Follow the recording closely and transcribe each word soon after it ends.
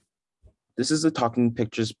This is the Talking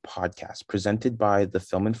Pictures podcast presented by the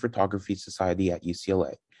Film and Photography Society at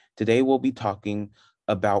UCLA. Today, we'll be talking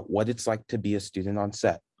about what it's like to be a student on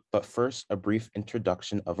set. But first, a brief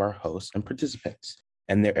introduction of our hosts and participants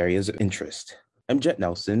and their areas of interest. I'm Jet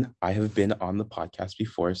Nelson. I have been on the podcast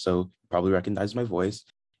before, so you probably recognize my voice.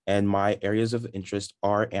 And my areas of interest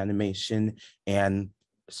are animation and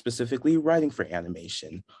specifically writing for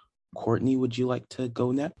animation. Courtney, would you like to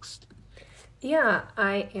go next? Yeah,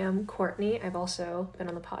 I am Courtney. I've also been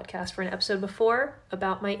on the podcast for an episode before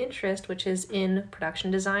about my interest, which is in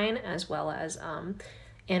production design as well as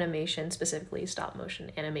animation, specifically stop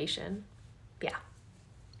motion animation. Yeah.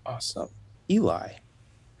 Awesome. Eli.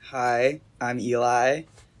 Hi, I'm Eli.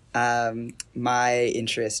 My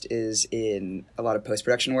interest is in a lot of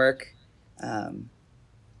post-production work. Um,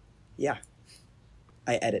 yeah,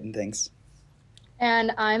 I edit and things.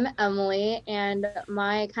 And I'm Emily, and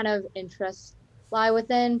my kind of interests lie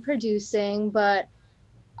within producing, but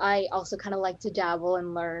I also kind of like to dabble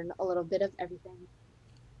and learn a little bit of everything.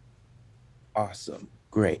 Awesome.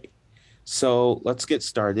 Great. So let's get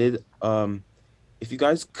started. If you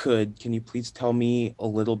guys could, can you please tell me a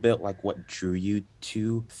little bit like what drew you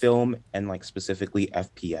to film and like specifically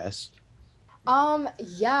FPS?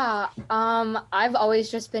 I've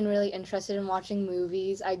always just been really interested in watching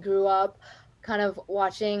movies. I grew up kind of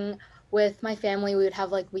watching with my family. We would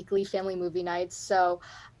have like weekly family movie nights. So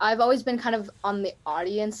I've always been kind of on the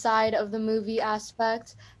audience side of the movie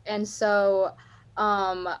aspect. And so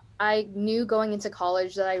um, I knew going into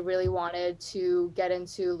college that I really wanted to get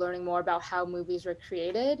into learning more about how movies were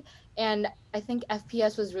created. And I think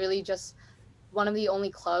FPS was really just one of the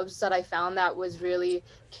only clubs that I found that was really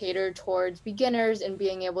catered towards beginners and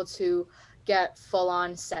being able to get full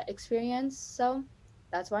on set experience. So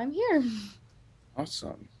that's why I'm here.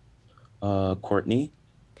 Awesome. Courtney?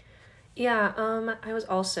 Yeah, I was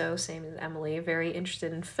also, same as Emily, very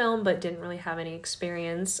interested in film, but didn't really have any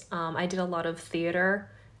experience. I did a lot of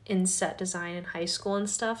theater in set design in high school and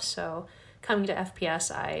stuff, so coming to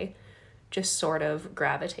FPS, I just sort of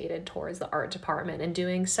gravitated towards the art department and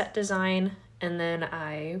doing set design, and then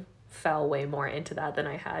I fell way more into that than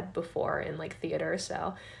I had before in like theater,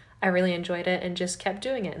 so I really enjoyed it and just kept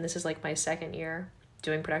doing it. And this is like my second year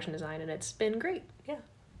doing production design, and it's been great. Yeah.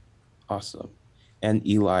 Awesome. And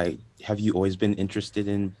Eli, have you always been interested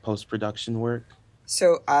in post-production work?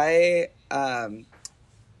 So I've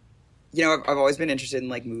always been interested in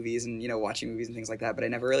like movies and watching movies and things like that, but I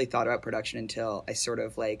never really thought about production until I sort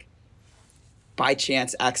of like by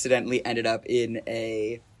chance accidentally ended up in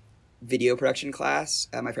a video production class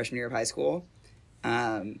my freshman year of high school.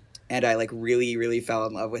 um, and I like really, really fell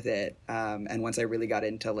in love with it. And once I really got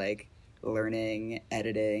into like learning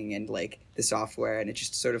editing and like the software, and it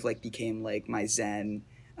just sort of like became like my zen.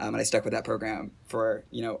 And I stuck with that program for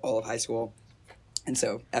all of high school, and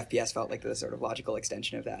so FPS felt like the sort of logical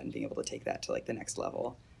extension of that, and being able to take that to like the next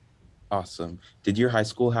level. Awesome. Did your high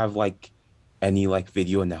school have like any like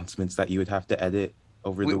video announcements that you would have to edit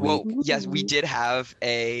over the Well, week? yes, we Ooh. did have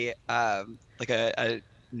a like a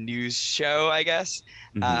news show, I guess.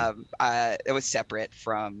 Mhm. It was separate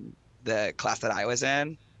from the class that I was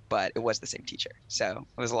in, but it was the same teacher, so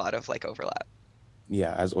it was a lot of like overlap.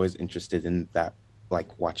 Yeah, I was always interested in that,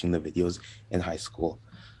 like watching the videos in high school.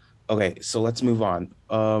 Okay, so let's move on.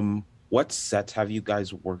 What sets have you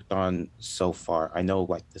guys worked on so far? I know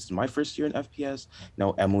like this is my first year in FPS.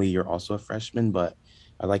 No, Emily, you're also a freshman, but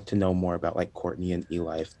I'd like to know more about like Courtney and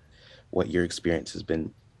Eli, what your experience has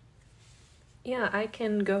been. Yeah, I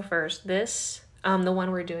can go first. The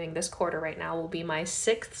one we're doing this quarter right now will be my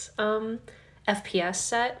sixth FPS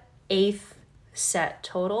set, eighth set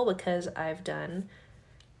total because I've done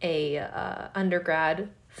a undergrad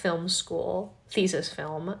film school thesis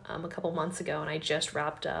film a couple months ago, and I just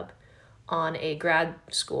wrapped up on a grad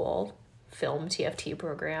school film TFT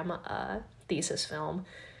program thesis film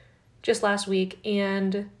just last week,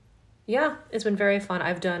 and yeah, it's been very fun.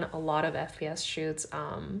 I've done a lot of FPS shoots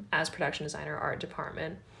as production designer, art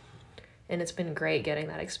department, and it's been great getting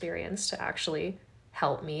that experience to actually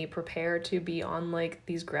help me prepare to be on like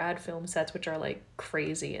these grad film sets, which are like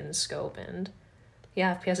crazy in scope. And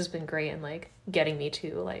yeah, FPS has been great in like getting me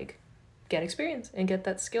to like get experience and get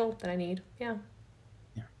that skill that I need. Yeah.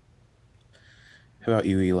 Yeah. How about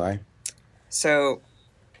you, Eli? So,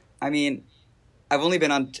 I mean, I've only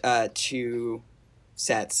been on two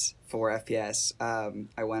sets for FPS.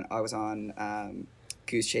 I was on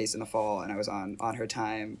Goose Chase in the fall, and I was on Her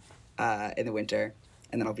Time in the winter,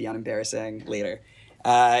 and then I'll be on Embarrassing later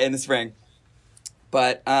in the spring.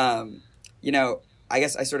 But I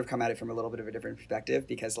guess I sort of come at it from a little bit of a different perspective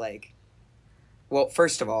because, like, well,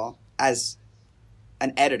 first of all, as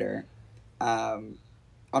an editor,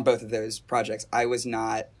 on both of those projects, I was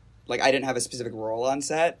not like I didn't have a specific role on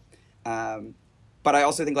set. Um, but I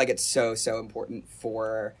also think like it's so important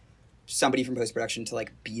for somebody from post production to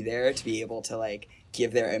like be there to be able to like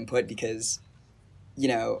give their input because you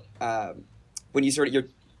know when you sort of you're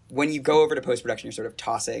when you go over to post production you're sort of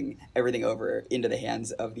tossing everything over into the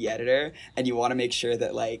hands of the editor and you want to make sure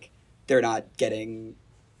that like they're not getting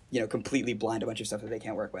completely blind a bunch of stuff that they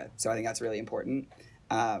can't work with. So I think that's really important.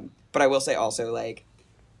 But I will say also like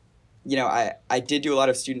I did do a lot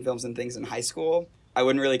of student films and things in high school. I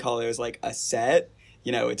wouldn't really call those like a set.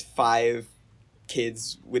 It's 5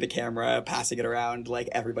 kids with a camera passing it around. Like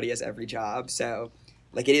everybody has every job. So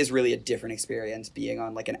like it is really a different experience being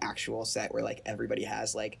on like an actual set where like everybody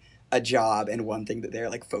has like a job and one thing that they're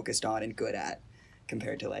like focused on and good at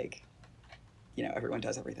compared to like, everyone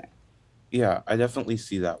does everything. Yeah, I definitely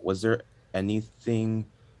see that. Was there anything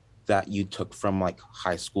that you took from like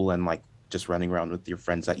high school and like just running around with your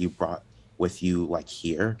friends that you brought with you like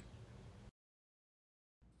here?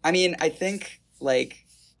 I mean, I think like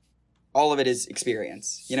all of it is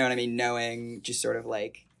experience. You know what I mean? Knowing just sort of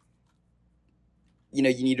like, you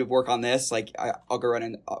need to work on this. Like, I'll go run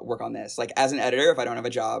and work on this. Like, as an editor, if I don't have a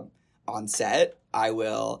job on set, I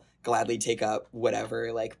will gladly take up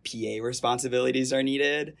whatever like PA responsibilities are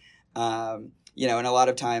needed. And a lot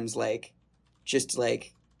of times, like, just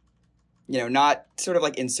like, not sort of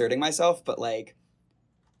like inserting myself, but like,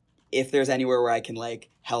 if there's anywhere where I can like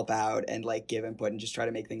help out and like give input and just try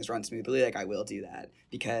to make things run smoothly, like I will do that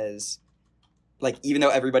because like even though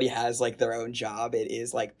everybody has like their own job, it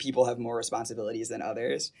is like people have more responsibilities than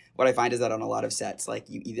others. What I find is that on a lot of sets, like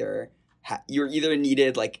you're either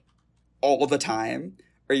needed like all the time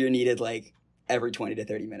or you're needed like every 20 to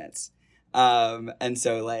 30 minutes. And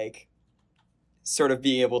so like sort of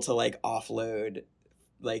being able to like offload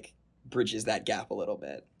like bridges that gap a little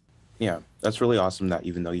bit. Yeah, that's really awesome that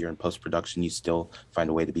even though you're in post production, you still find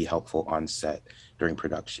a way to be helpful on set during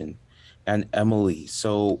production. And Emily,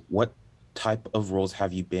 so what type of roles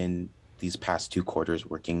have you been these past 2 quarters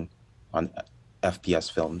working on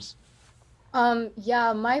FPS films?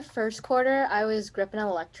 Yeah, my first quarter I was grip and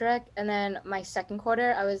electric, and then my second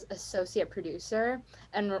quarter I was associate producer,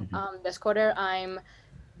 and Mhm. this quarter I'm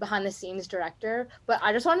behind the scenes director. But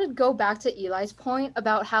I just wanted to go back to Eli's point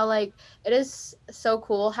about how like it is so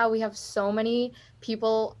cool how we have so many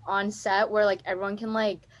people on set where like everyone can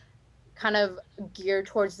like kind of gear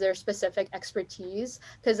towards their specific expertise,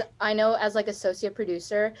 because I know as like associate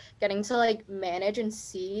producer getting to like manage and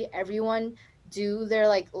see everyone do their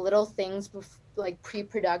like little things like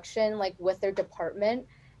pre-production like with their department,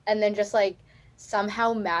 and then just like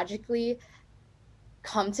somehow magically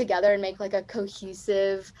come together and make like a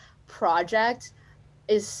cohesive project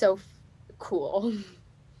is so cool.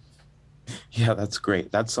 Yeah, that's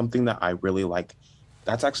great. That's something that I really like.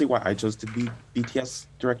 That's actually why I chose to be BTS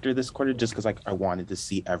director this quarter, just because like I wanted to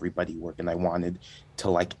see everybody work and I wanted to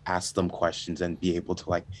like ask them questions and be able to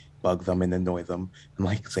like bug them and annoy them and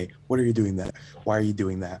like say, what are you doing that? Why are you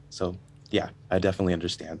doing that? So yeah, I definitely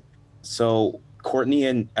understand. So Courtney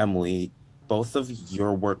and Emily, both of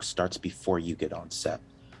your work starts before you get on set.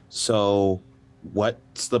 So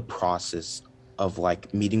what's the process of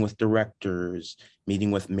like meeting with directors,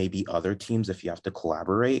 meeting with maybe other teams if you have to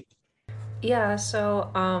collaborate? Yeah,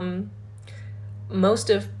 so most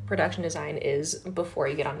of production design is before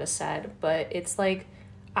you get on the set, but it's like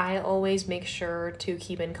I always make sure to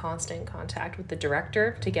keep in constant contact with the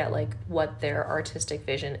director to get like what their artistic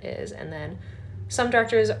vision is. And then some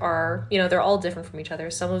directors are, they're all different from each other.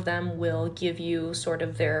 Some of them will give you sort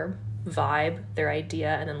of their vibe, their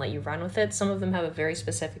idea, and then let you run with it. Some of them have a very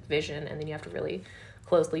specific vision, and then you have to really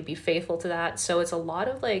closely be faithful to that. So it's a lot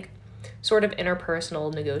of like sort of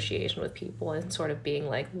interpersonal negotiation with people and sort of being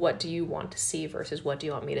like, what do you want to see versus what do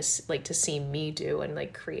you want me to like to see me do and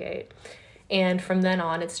like create. And from then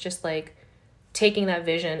on it's just like taking that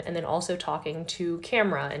vision and then also talking to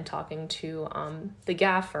camera and talking to the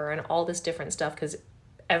gaffer and all this different stuff, because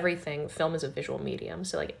everything, film is a visual medium,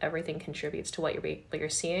 so like everything contributes to what you're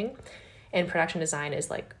seeing, and production design is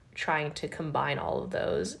like trying to combine all of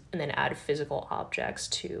those and then add physical objects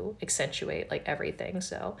to accentuate like everything.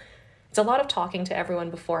 So it's a lot of talking to everyone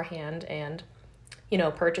beforehand and,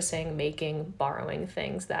 purchasing, making, borrowing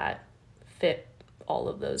things that fit all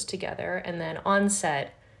of those together. And then on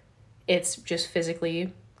set, it's just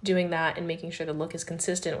physically doing that and making sure the look is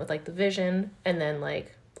consistent with like the vision, and then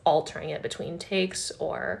like altering it between takes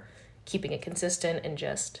or keeping it consistent, and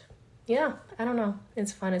just, yeah, I don't know.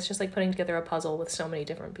 It's fun. It's just like putting together a puzzle with so many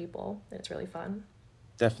different people. It's really fun.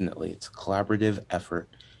 Definitely. It's a collaborative effort.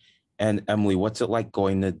 And Emily, what's it like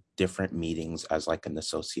going to different meetings as like an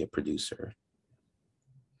associate producer?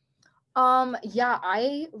 Yeah,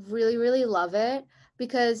 I really, really love it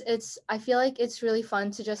because I feel like it's really fun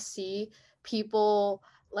to just see people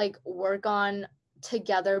like work on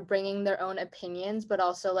together, bringing their own opinions, but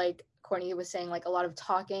also like Courtney was saying, like a lot of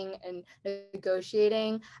talking and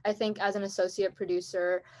negotiating. I think as an associate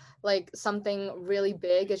producer, like something really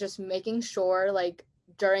big is just making sure like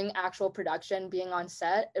during actual production being on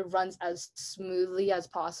set, it runs as smoothly as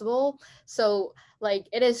possible. So like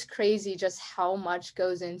it is crazy just how much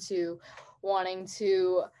goes into wanting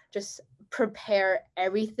to just prepare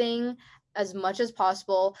everything as much as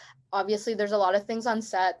possible. Obviously, there's a lot of things on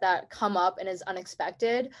set that come up and is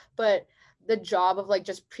unexpected, but the job of like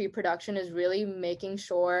just pre-production is really making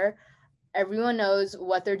sure everyone knows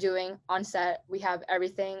what they're doing on set. We have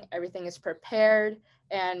everything is prepared,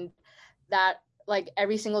 and that like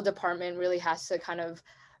every single department really has to kind of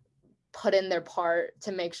put in their part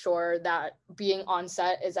to make sure that being on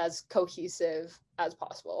set is as cohesive as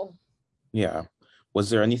possible. Yeah. Was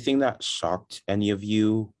there anything that shocked any of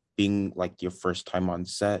you being like your first time on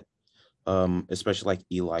set? Especially like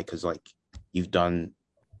Eli, because like you've done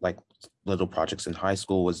like little projects in high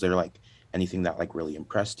school. Was there like anything that like really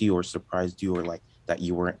impressed you or surprised you or like that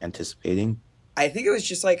you weren't anticipating? I think it was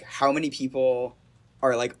just like how many people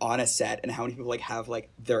are like on a set and how many people like have like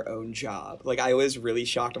their own job. Like I was really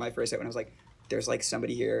shocked on my first set when I was like, there's like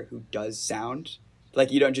somebody here who does sound.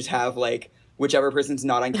 Like you don't just have like whichever person's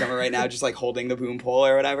not on camera right now just like holding the boom pole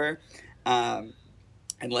or whatever. And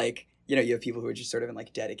like, you know, you have people who are just sort of in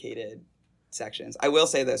like dedicated sections. I will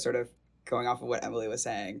say this, sort of going off of what Emily was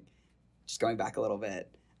saying, just going back a little bit.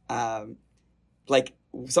 Like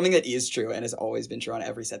something that is true and has always been true on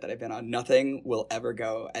every set that I've been on, nothing will ever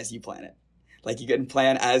go as you plan it. Like you can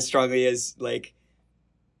plan as strongly as like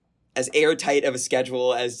as airtight of a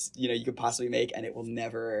schedule as you know you could possibly make, and it will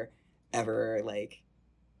never ever like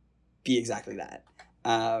be exactly that.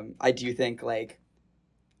 I do think like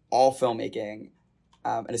all filmmaking,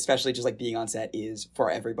 and especially just like being on set, is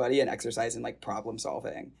for everybody an exercise in like problem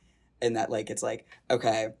solving, and that like it's like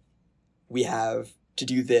okay, we have to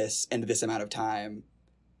do this in this amount of time,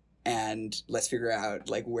 and let's figure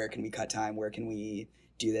out like where can we cut time, where can we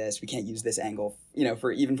do this, we can't use this angle, you know,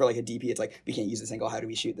 for even for like a DP it's like we can't use this angle, how do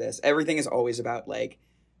we shoot this. Everything is always about like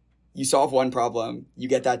you solve one problem, you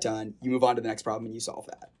get that done, you move on to the next problem and you solve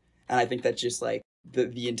that. And I think that's just like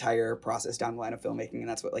the entire process down the line of filmmaking, and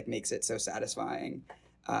that's what like makes it so satisfying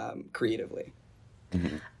creatively.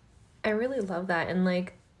 Mm-hmm. I really love that. And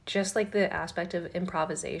like just like the aspect of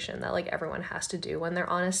improvisation that like everyone has to do when they're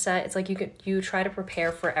on a set. It's like you try to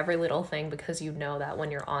prepare for every little thing because you know that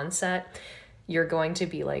when you're on set, you're going to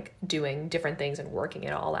be like doing different things and working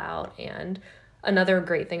it all out. And another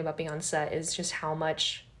great thing about being on set is just how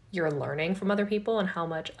much you're learning from other people and how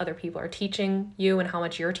much other people are teaching you and how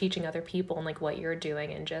much you're teaching other people and like what you're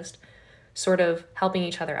doing and just sort of helping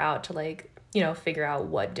each other out to like, you know, figure out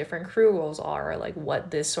what different crew roles are or like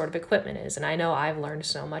what this sort of equipment is. And I know I've learned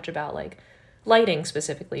so much about like lighting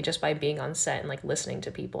specifically just by being on set and like listening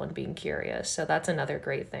to people and being curious. So that's another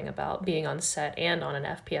great thing about being on set and on an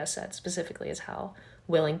FPS set specifically is how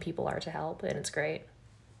willing people are to help, and it's great.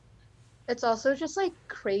 It's also just like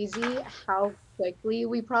crazy how quickly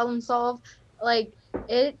we problem solve. Like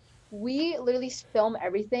it we literally film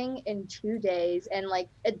everything in 2 days, and like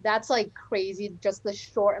that's like crazy just the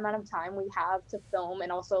short amount of time we have to film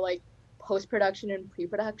and also like post production and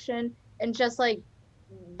pre-production, and just like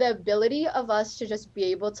the ability of us to just be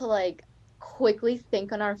able to like quickly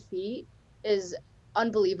think on our feet is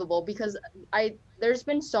unbelievable. Because I there's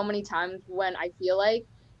been so many times when I feel like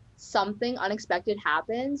something unexpected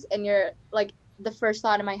happens and you're like the first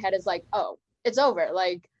thought in my head is like, oh, it's over,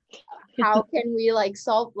 like how can we like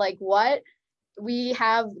solve, like what, we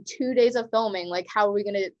have 2 days of filming, like how are we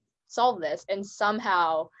going to solve this, and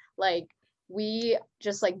somehow like we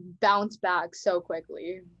just like bounce back so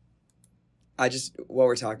quickly. I just, while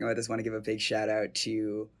we're talking about this, want to give a big shout out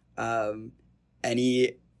to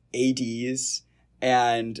any ADs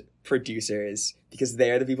and producers, because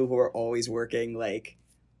they're the people who are always working like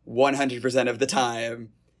 100% of the time,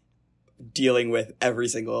 dealing with every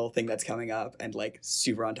single thing that's coming up and like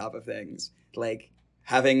super on top of things. Like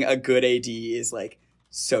having a good AD is like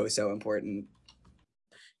so important.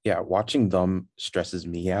 Yeah, watching them stresses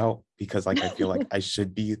me out because like I feel like I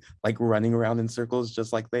should be like running around in circles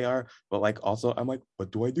just like they are, but like also I'm like,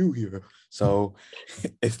 what do I do here? So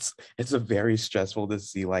it's a very stressful to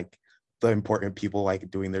see like the important people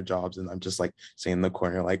like doing their jobs, and I'm just like sitting in the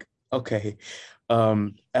corner like, okay.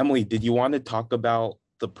 Emily, did you want to talk about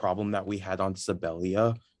the problem that we had on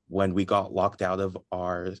Sibelia when we got locked out of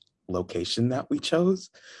our location that we chose.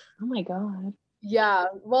 Oh my God. Yeah,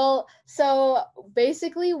 well, so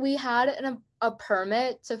basically we had a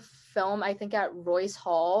permit to film, I think, at Royce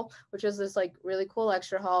Hall, which was this like really cool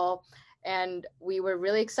lecture hall, and we were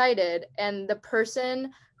really excited. And the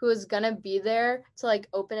person who was gonna be there to like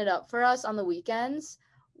open it up for us on the weekends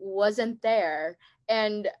wasn't there.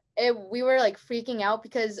 And we were like freaking out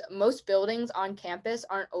because most buildings on campus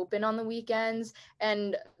aren't open on the weekends,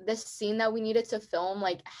 and this scene that we needed to film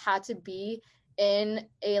like had to be in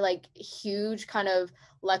a like huge kind of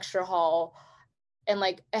lecture hall, and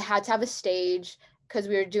like it had to have a stage because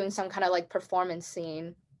we were doing some kind of like performance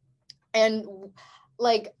scene. And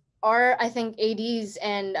like our, I think, ads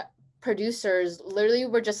and producers literally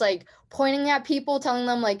were just like pointing at people, telling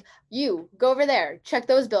them like, you go over there, check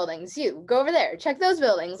those buildings, you go over there, check those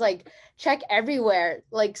buildings, like check everywhere,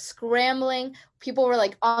 like scrambling. People were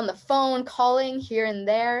like on the phone calling here and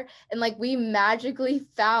there, and like we magically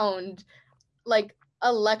found like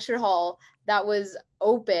a lecture hall that was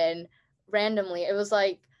open randomly. It was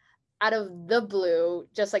like out of the blue,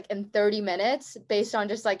 just like in 30 minutes, based on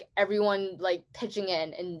just like everyone like pitching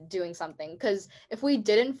in and doing something. Because if we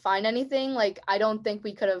didn't find anything, like I don't think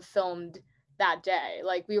we could have filmed that day.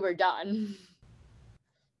 Like we were done.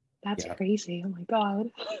 That's Yeah. crazy. Oh my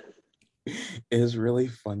God. It was really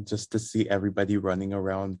fun just to see everybody running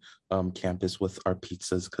around campus with our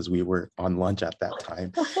pizzas because we were on lunch at that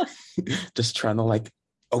time. Just trying to like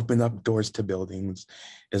open up doors to buildings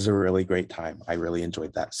is a really great time. I really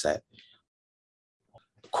enjoyed that set.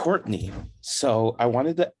 Courtney, so I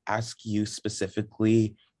wanted to ask you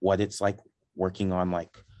specifically what it's like working on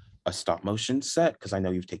like a stop motion set, because I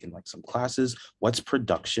know you've taken like some classes. What's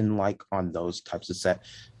production like on those types of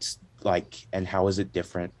sets, like, and how is it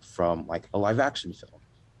different from like a live action film?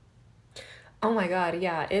 Oh my God,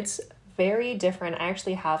 yeah, it's very different. I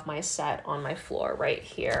actually have my set on my floor right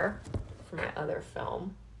here for my other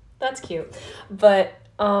film. That's cute. But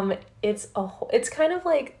it's kind of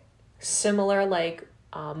like similar like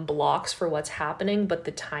blocks for what's happening, but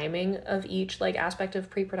the timing of each like aspect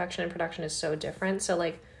of pre-production and production is so different. So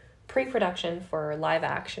like pre-production for live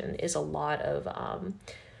action is a lot of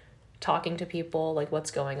talking to people, like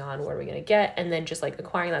what's going on, what are we going to get, and then just like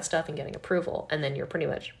acquiring that stuff and getting approval, and then you're pretty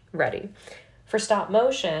much ready. For stop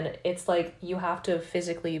motion, it's like you have to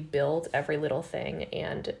physically build every little thing,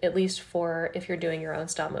 and at least for if you're doing your own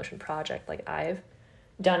stop motion project, like I've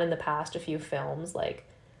done in the past a few films, like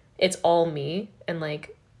it's all me and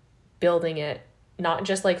like building it, not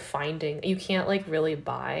just like finding, you can't like really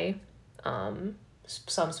buy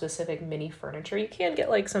some specific mini furniture. You can get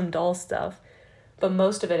like some doll stuff, but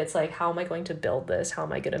most of it, it's like, how am I going to build this? How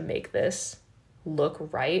am I going to make this look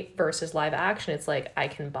right? Versus live action, it's like, I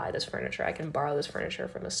can buy this furniture. I can borrow this furniture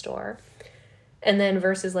from a store. And then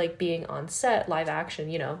versus like being on set, live action,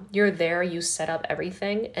 you know, you're there, you set up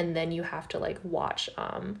everything, and then you have to like watch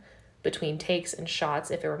between takes and shots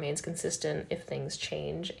if it remains consistent, if things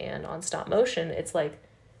change. And on stop motion, it's like,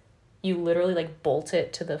 you literally like bolt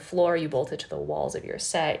it to the floor, you bolt it to the walls of your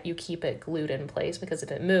set, you keep it glued in place, because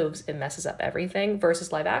if it moves, it messes up everything.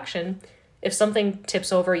 Versus live action, if something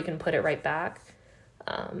tips over, you can put it right back.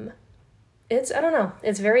 I don't know,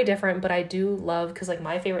 it's very different, but I do love, because like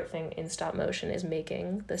my favorite thing in stop motion is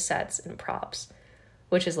making the sets and props,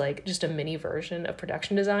 which is like just a mini version of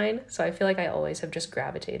production design. So I feel like I always have just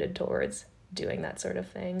gravitated towards doing that sort of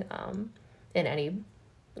thing in any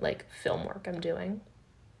like film work I'm doing.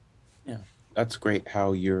 Yeah, that's great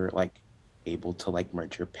how you're like able to like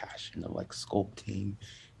merge your passion of like sculpting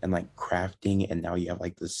and like crafting, and now you have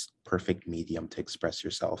like this perfect medium to express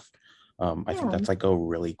yourself. I think Yeah. that's like a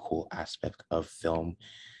really cool aspect of film.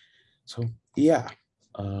 So yeah,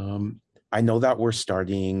 I know that we're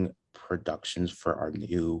starting productions for our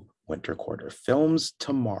new winter quarter films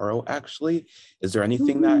tomorrow, actually. Is there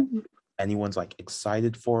anything that anyone's like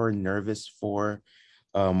excited for, nervous for?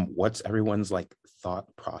 What's everyone's like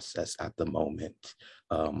thought process at the moment,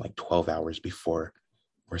 like 12 hours before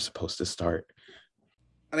we're supposed to start?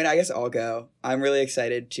 I mean, I guess I'll go. I'm really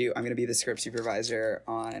excited I'm going to be the script supervisor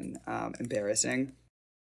on Embarrassing.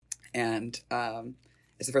 And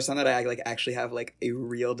it's the first time that I like actually have like a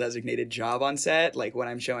real designated job on set, like when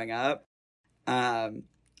I'm showing up. And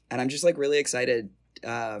I'm just like really excited.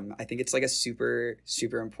 I think it's like a super,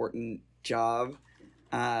 super important job.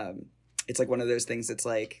 It's like one of those things that's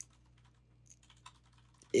like,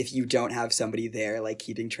 if you don't have somebody there like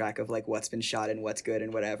keeping track of like what's been shot and what's good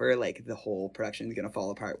and whatever, like the whole production is going to fall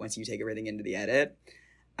apart once you take everything into the edit.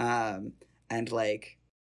 And like,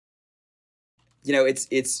 you know,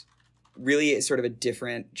 it's really sort of a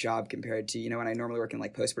different job compared to, you know, when I normally work in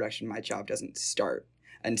like post-production, my job doesn't start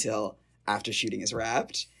until after shooting is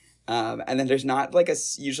wrapped. And then there's not like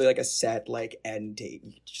usually like a set like end date.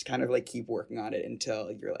 You just kind of like keep working on it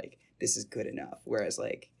until you're like, this is good enough. Whereas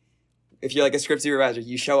like if you're like a script supervisor,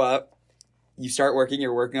 you show up, you start working,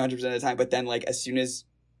 you're working 100% of the time, but then like as soon as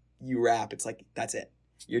you wrap, it's like that's it,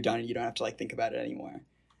 you're done, and you don't have to like think about it anymore.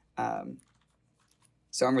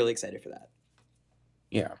 So I'm really excited for that.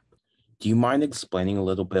 Yeah. Do you mind explaining a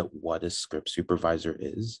little bit what a script supervisor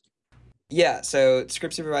is? Yeah, so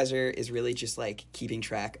script supervisor is really just like keeping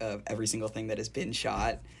track of every single thing that has been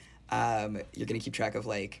shot. You're gonna keep track of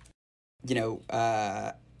like, you know,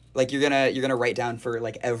 like you're gonna write down for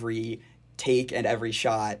like every take and every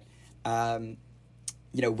shot,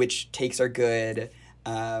 you know, which takes are good,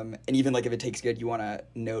 and even like if it takes good, you want to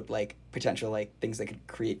note like potential like things that could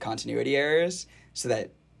create continuity errors, so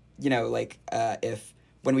that you know like if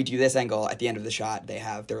when we do this angle at the end of the shot they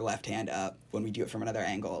have their left hand up, when we do it from another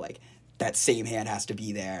angle like that same hand has to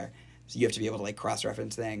be there, so you have to be able to like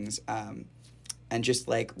cross-reference things, and just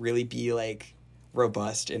like really be like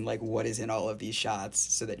robust in like what is in all of these shots,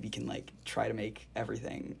 so that we can like try to make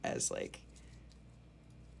everything as like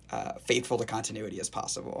faithful to continuity as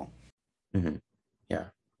possible. Hmm. Yeah.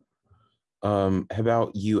 How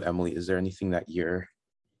about you, Emily? Is there anything that you're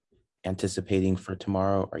anticipating for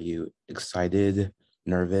tomorrow? Are you excited,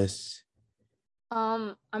 nervous?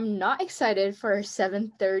 I'm not excited for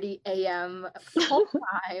 7:30 a.m. call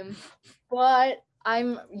time, but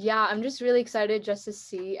I'm just really excited just to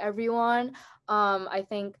see everyone. I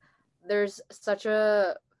think there's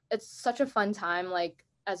it's such a fun time like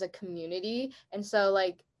as a community. And so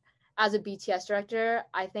like as a BTS director,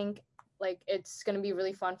 I think like it's gonna be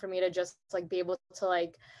really fun for me to just like be able to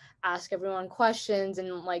like ask everyone questions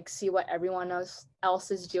and like see what everyone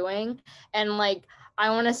else is doing. And like I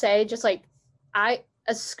want to say just like I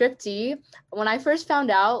as scripty, when I first found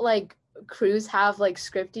out like crews have like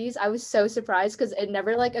scripties, I was so surprised because it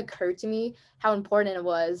never like occurred to me how important it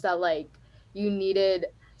was that like you needed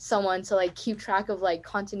someone to like keep track of like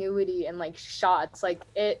continuity and like shots. Like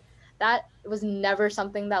it that was never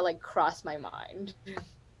something that like crossed my mind.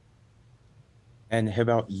 And how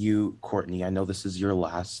about you, Courtney? I know this is your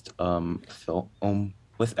last film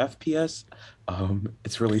with FPS.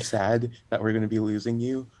 It's really sad that we're going to be losing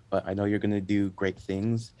you, but I know you're going to do great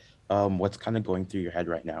things. What's kind of going through your head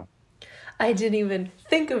right now? I didn't even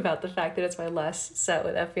think about the fact that it's my last set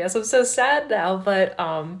with FPS. I'm so sad now, but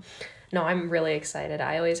no, I'm really excited.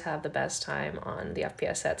 I always have the best time on the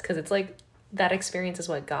FPS sets because it's like that experience is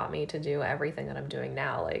what got me to do everything that I'm doing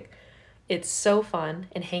now. Like it's so fun,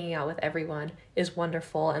 and hanging out with everyone is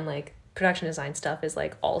wonderful, and like production design stuff is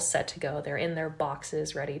like all set to go. They're in their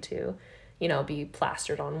boxes ready to, you know, be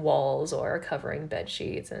plastered on walls or covering bed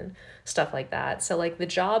sheets and stuff like that. So like the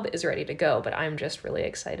job is ready to go, but I'm just really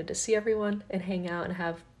excited to see everyone and hang out and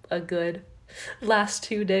have a good last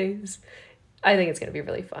 2 days. I think it's going to be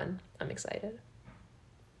really fun. I'm excited.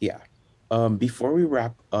 Yeah. Before we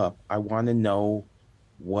wrap up, I want to know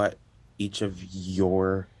what each of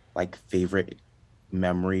your like favorite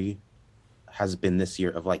memory has been this year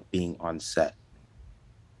of like being on set.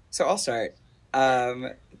 So I'll start.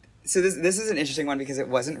 Um, so this is an interesting one because it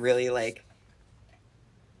wasn't really like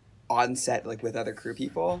on set like with other crew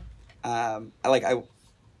people. I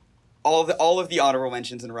all of the honorable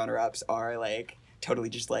mentions and runner ups are like totally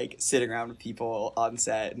just like sitting around with people on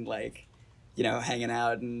set and like you know hanging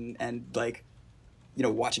out and like you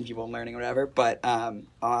know watching people and learning or whatever. But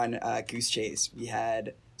on Goose Chase we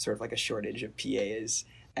had sort of like a shortage of PAs,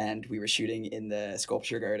 and we were shooting in the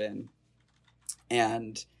sculpture garden,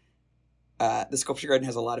 and the sculpture garden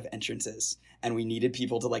has a lot of entrances, and we needed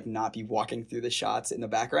people to like not be walking through the shots in the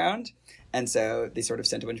background, and so they sort of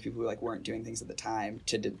sent a bunch of people who like weren't doing things at the time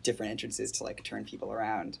to different entrances to like turn people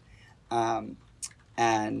around,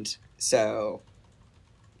 and so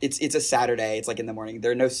it's a Saturday, it's like in the morning, there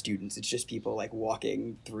are no students, it's just people like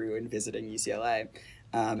walking through and visiting UCLA,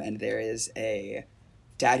 and there is a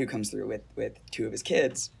dad who comes through with two of his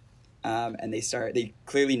kids, and they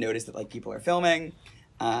clearly notice that like people are filming,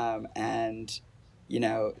 and you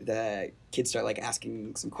know the kids start like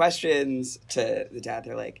asking some questions to the dad.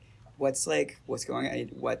 They're like, what's going on,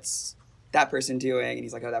 what's that person doing? And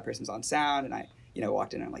he's like, oh, that person's on sound. And I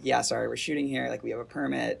walked in and I'm like, yeah, sorry, we're shooting here, like we have a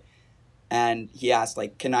permit. And he asked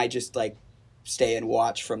like, can I just like stay and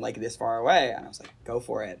watch from like this far away? And I was like, go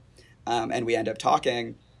for it. And we end up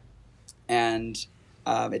talking, and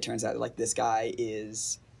it turns out like this guy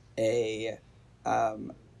is a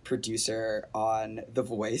producer on The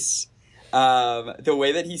Voice. The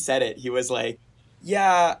way that he said it, he was like,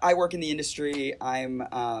 yeah, I work in the industry. I'm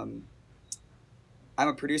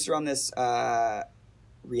a producer on this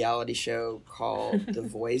reality show called The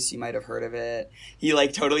Voice. You might have heard of it. He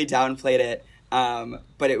like totally downplayed it,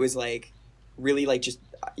 but it was like really like just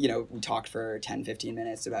we talked for 10-15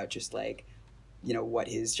 minutes about just like what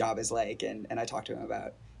his job is like, and I talked to him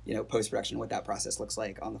about post production, what that process looks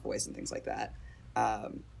like on The Voice and things like that,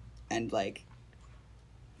 and like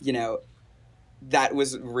that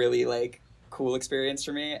was really like cool experience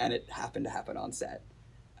for me, and it happened to happen on set.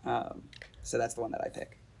 So that's the one that I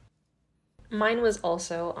pick. Mine was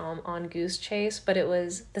also on Goose Chase, but it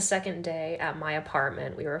was the second day at my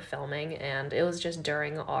apartment we were filming, and it was just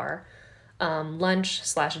during our lunch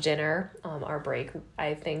slash dinner, our break.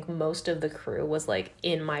 I think most of the crew was like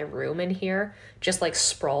in my room in here, just like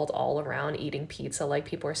sprawled all around eating pizza. Like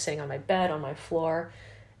people were sitting on my bed, on my floor,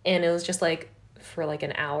 and it was just like for like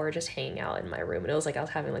an hour just hanging out in my room. And it was like I was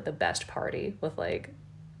having like the best party with like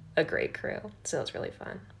a great crew. So it was really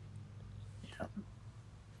fun.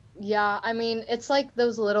 Yeah, I mean, it's like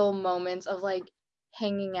those little moments of like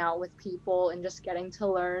hanging out with people and just getting to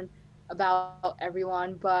learn about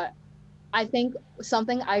everyone. But I think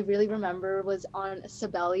something I really remember was on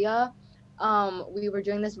Sibelia. We were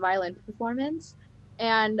doing this violin performance,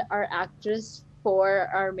 and our actress for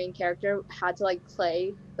our main character had to like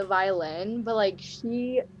play the violin, but like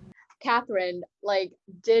Catherine, like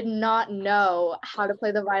did not know how to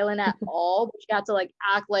play the violin at all, but she had to like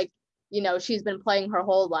act like she's been playing her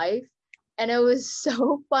whole life, and it was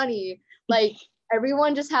so funny. Like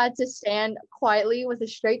everyone just had to stand quietly with a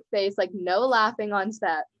straight face, like no laughing on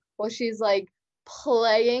set, while she's like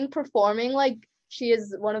performing like she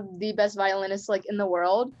is one of the best violinists like in the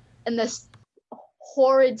world, and this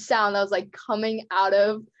horrid sound that was like coming out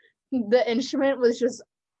of the instrument was just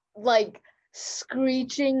like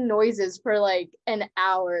screeching noises for like an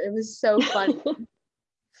hour. It was so funny.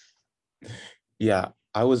 Yeah,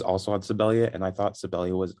 I was also on Sibelia, and I thought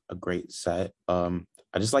Sibelia was a great set. I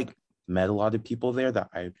just like met a lot of people there that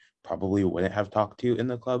I probably wouldn't have talked to in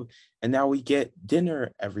the club. And now we get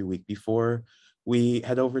dinner every week before we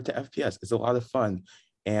head over to FPS. It's a lot of fun.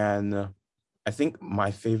 And I think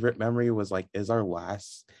my favorite memory was like is our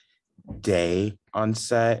last day on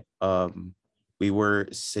set. We were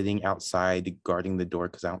sitting outside guarding the door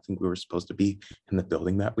because I don't think we were supposed to be in the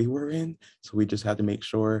building that we were in. So we just had to make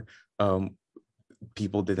sure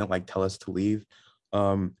people didn't like tell us to leave.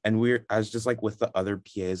 And I was just like with the other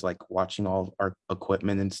PAs, like watching all of our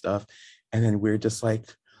equipment and stuff. And then we're just like,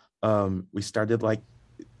 we started like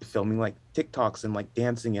filming like TikToks and like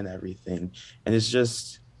dancing and everything. And it's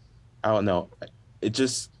just, I don't know,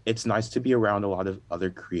 it's nice to be around a lot of other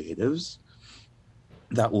creatives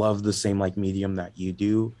that love the same like medium that you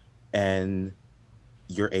do. And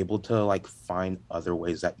you're able to like find other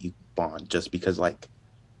ways that you bond just because like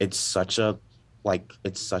it's such a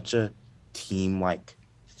team like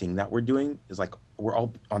thing that we're doing is like we're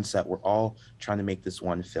all on set, we're all trying to make this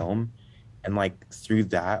one film, and like through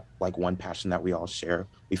that like one passion that we all share,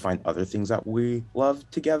 we find other things that we love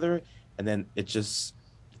together, and then it just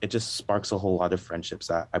sparks a whole lot of friendships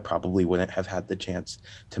that I probably wouldn't have had the chance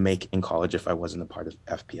to make in college if I wasn't a part of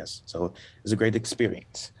FPS. So it was a great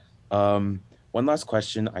experience. One last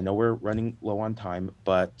question. I know we're running low on time,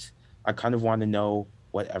 but I kind of want to know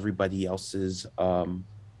what everybody else's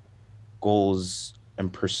goals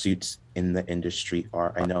and pursuits in the industry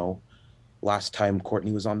are. I know last time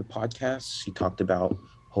Courtney was on the podcast, she talked about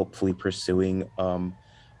hopefully pursuing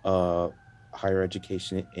higher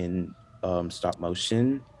education in stop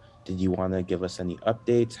motion. Did you want to give us any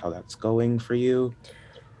updates, how that's going for you?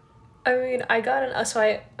 I mean, so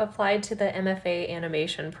I applied to the MFA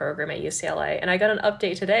animation program at UCLA, and I got an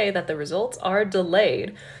update today that the results are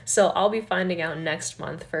delayed. So I'll be finding out next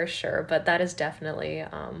month for sure. But that is definitely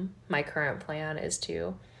my current plan is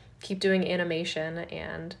to keep doing animation,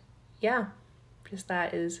 and yeah, because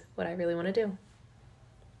that is what I really want to do.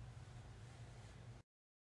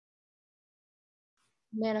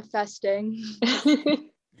 Manifesting.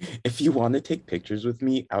 If you want to take pictures with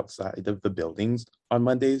me outside of the buildings on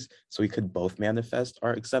Mondays so we could both manifest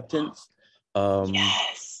our acceptance,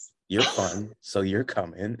 Yes. you're fun, so you're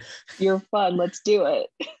coming. You're fun. Let's do it.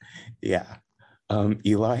 Yeah.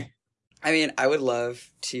 Eli? I mean, I would love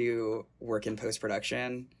to work in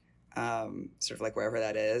post-production, sort of like wherever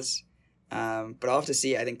that is. But I'll have to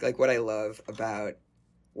see. I think like what I love about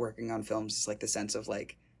working on films is like the sense of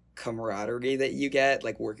like camaraderie that you get,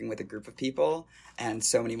 like working with a group of people. And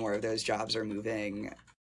so many more of those jobs are moving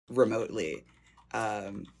remotely.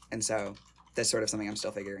 And so that's sort of something I'm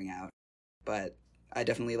still figuring out. But I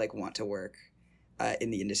definitely like want to work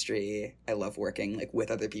in the industry. I love working like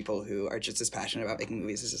with other people who are just as passionate about making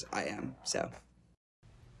movies as I am. So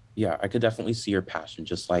Yeah, I could definitely see your passion,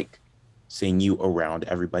 just like seeing you around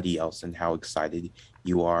everybody else and how excited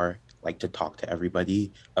you are like to talk to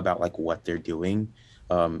everybody about like what they're doing.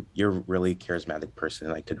 You're a really charismatic person,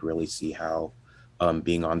 and I could really see how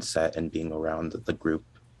being on set and being around the group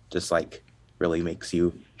just like really makes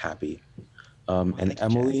you happy. And Thank you,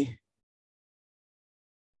 Chad. Emily,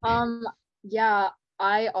 Um, yeah,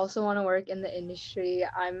 I also want to work in the industry.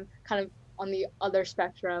 I'm kind of on the other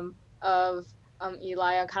spectrum of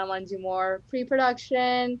Eli. I kind of want to do more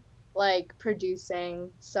pre-production, like producing.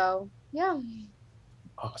 So, yeah.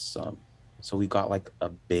 awesome. So we got like a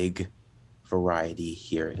big variety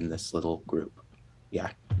here in this little group. Yeah.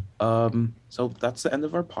 So that's the end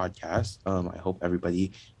of our podcast. I hope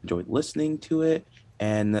everybody enjoyed listening to it.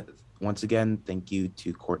 And once again, thank you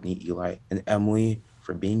to Courtney, Eli, and Emily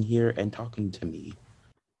for being here and talking to me.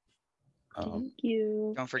 Thank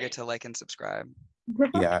you. Don't forget to like and subscribe.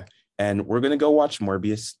 Yeah. And we're gonna go watch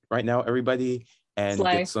Morbius right now, everybody, and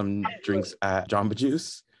Slay. get some drinks at Jamba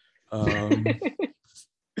Juice.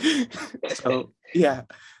 So yeah,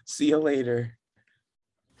 see you later.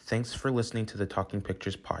 Thanks for listening to the Talking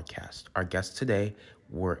Pictures podcast. Our guests today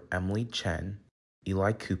were Emily Chen,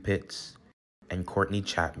 Eli Kupitz, and Courtney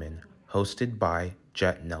Chapman, hosted by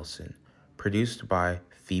Jet Nelson, produced by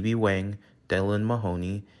Phoebe Wang, Dylan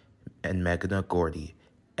Mahoney, and Meghna Gordy,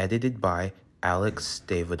 edited by Alex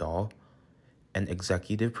Davidal, and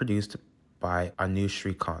executive produced by Anu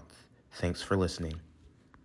Srikanth. Thanks for listening.